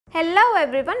Hello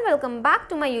everyone, welcome back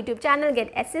to my YouTube channel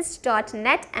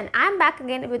getassist.net, and I am back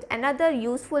again with another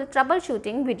useful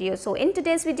troubleshooting video. So in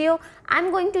today's video, I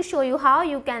am going to show you how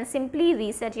you can simply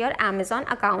reset your Amazon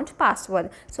account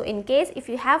password. So in case if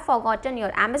you have forgotten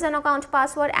your Amazon account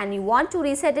password and you want to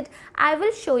reset it, I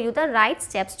will show you the right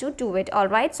steps to do it.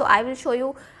 Alright, so I will show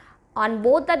you on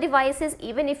both the devices,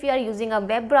 even if you are using a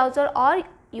web browser or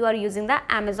you are using the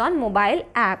Amazon mobile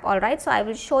app. Alright, so I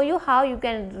will show you how you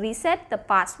can reset the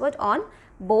password on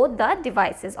both the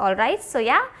devices. Alright, so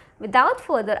yeah, without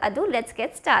further ado, let's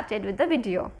get started with the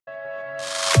video.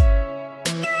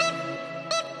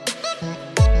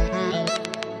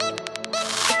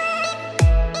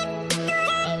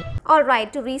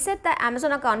 Alright, to reset the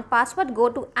Amazon account password, go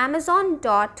to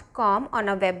amazon.com on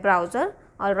a web browser.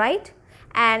 Alright,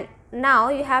 and now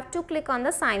you have to click on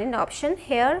the sign in option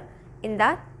here in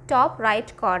the top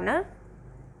right corner.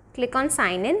 Click on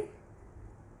sign in.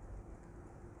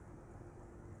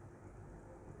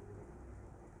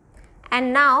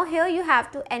 And now here you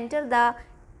have to enter the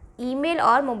email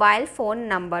or mobile phone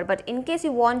number, but in case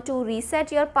you want to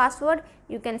reset your password,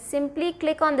 you can simply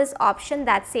click on this option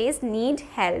that says need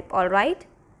help. Alright,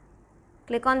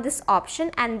 click on this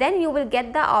option and then you will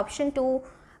get the option to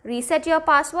reset your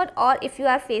password, or if you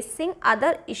are facing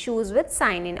other issues with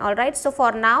sign in. Alright, so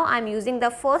for now I am using the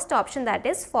first option, that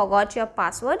is forgot your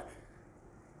password.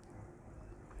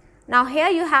 Now here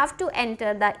you have to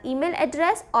enter the email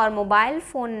address or mobile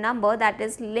phone number that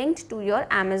is linked to your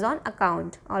Amazon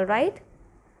account. Alright,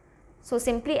 so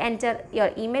simply enter your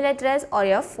email address or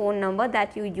your phone number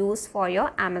that you use for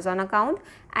your Amazon account,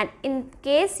 and in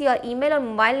case your email or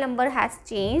mobile number has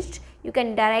changed, you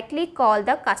can directly call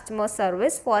the customer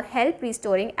service for help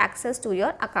restoring access to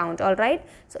your account. Alright,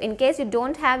 so in case you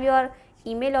don't have your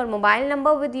email or mobile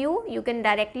number with you, you can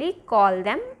directly call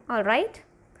them. Alright,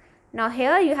 now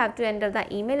here you have to enter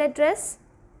the email address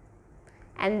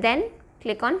and then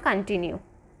click on continue.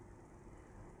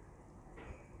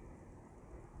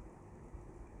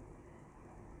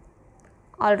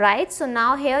 Alright, so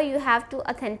now here you have to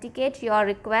authenticate your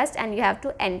request and you have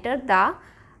to enter the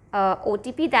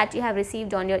OTP that you have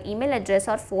received on your email address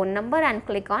or phone number and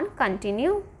click on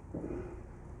continue.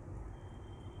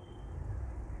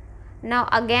 Now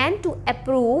again, to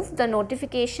approve the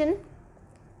notification,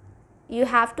 you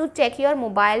have to check your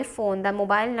mobile phone, the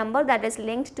mobile number that is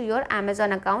linked to your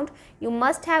Amazon account. You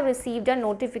must have received a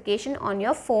notification on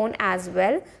your phone as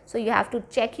well. So you have to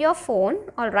check your phone,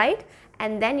 alright,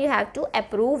 and then you have to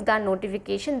approve the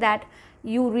notification that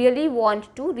you really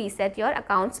want to reset your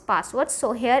account's password.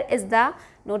 So here is the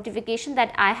notification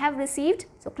that I have received.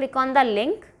 So click on the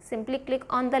link, simply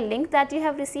click on the link that you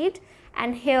have received,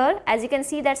 and here as you can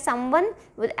see that someone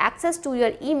with access to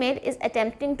your email is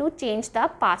attempting to change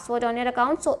the password on your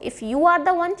account. So if you are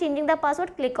the one changing the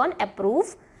password, click on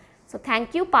approve. So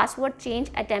thank you, password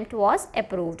change attempt was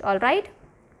approved. Alright,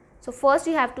 so first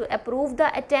you have to approve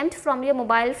the attempt from your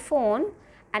mobile phone,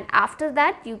 and after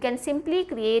that you can simply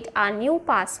create a new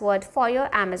password for your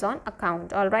Amazon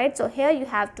account. Alright, so here you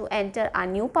have to enter a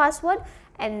new password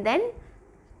and then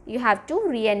you have to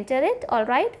re-enter it.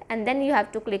 Alright, and then you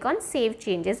have to click on save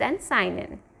changes and sign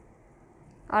in.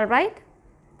 Alright,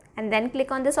 and then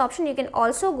click on this option. You can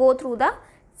also go through the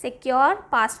secure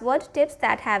password tips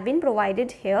that have been provided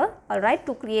here, alright,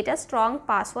 to create a strong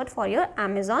password for your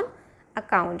Amazon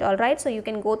account. Alright, so you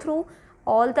can go through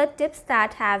all the tips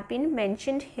that have been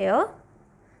mentioned here,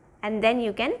 and then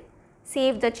you can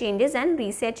save the changes and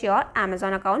reset your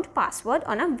Amazon account password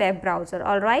on a web browser.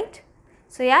 Alright,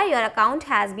 so yeah, your account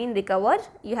has been recovered.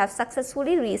 You have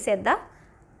successfully reset the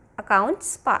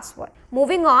account's password.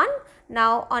 Moving on,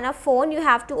 now on a phone you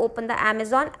have to open the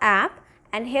Amazon app,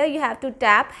 and here you have to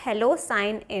tap hello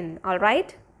sign in.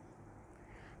 Alright,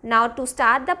 now to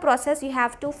start the process, you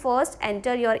have to first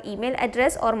enter your email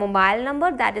address or mobile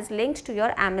number that is linked to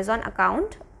your Amazon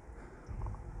account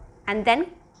and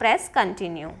then press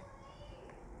continue.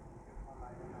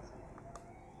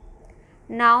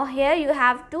 Now here you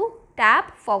have to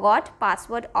tap forgot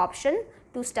password option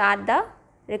to start the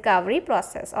recovery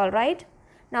process. Alright,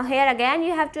 now here again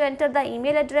you have to enter the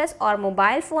email address or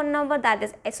mobile phone number that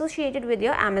is associated with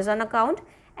your Amazon account,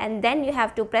 and then you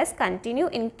have to press continue.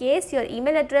 In case your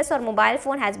email address or mobile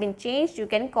phone has been changed, you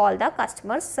can call the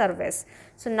customer service.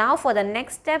 So now for the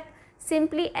next step,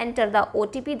 simply enter the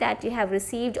OTP that you have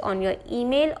received on your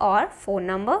email or phone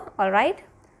number. Alright,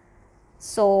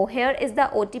 so here is the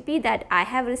OTP that I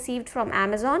have received from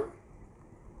Amazon,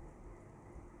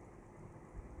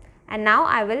 and now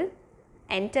I will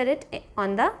enter it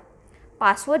on the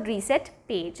password reset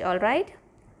page. Alright,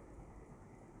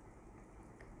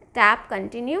 tap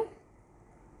continue.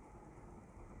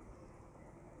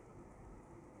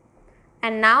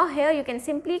 And now here you can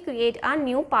simply create a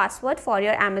new password for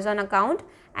your Amazon account,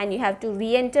 and you have to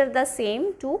re-enter the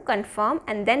same to confirm,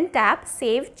 and then tap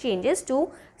save changes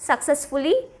to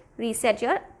successfully reset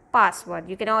your password.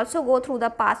 You can also go through the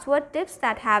password tips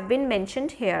that have been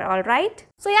mentioned here. Alright.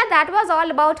 So yeah, that was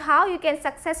all about how you can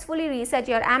successfully reset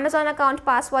your Amazon account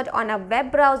password on a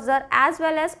web browser as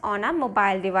well as on a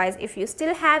mobile device. If you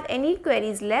still have any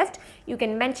queries left, you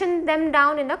can mention them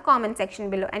down in the comment section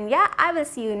below. And yeah, I will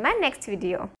see you in my next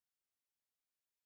video.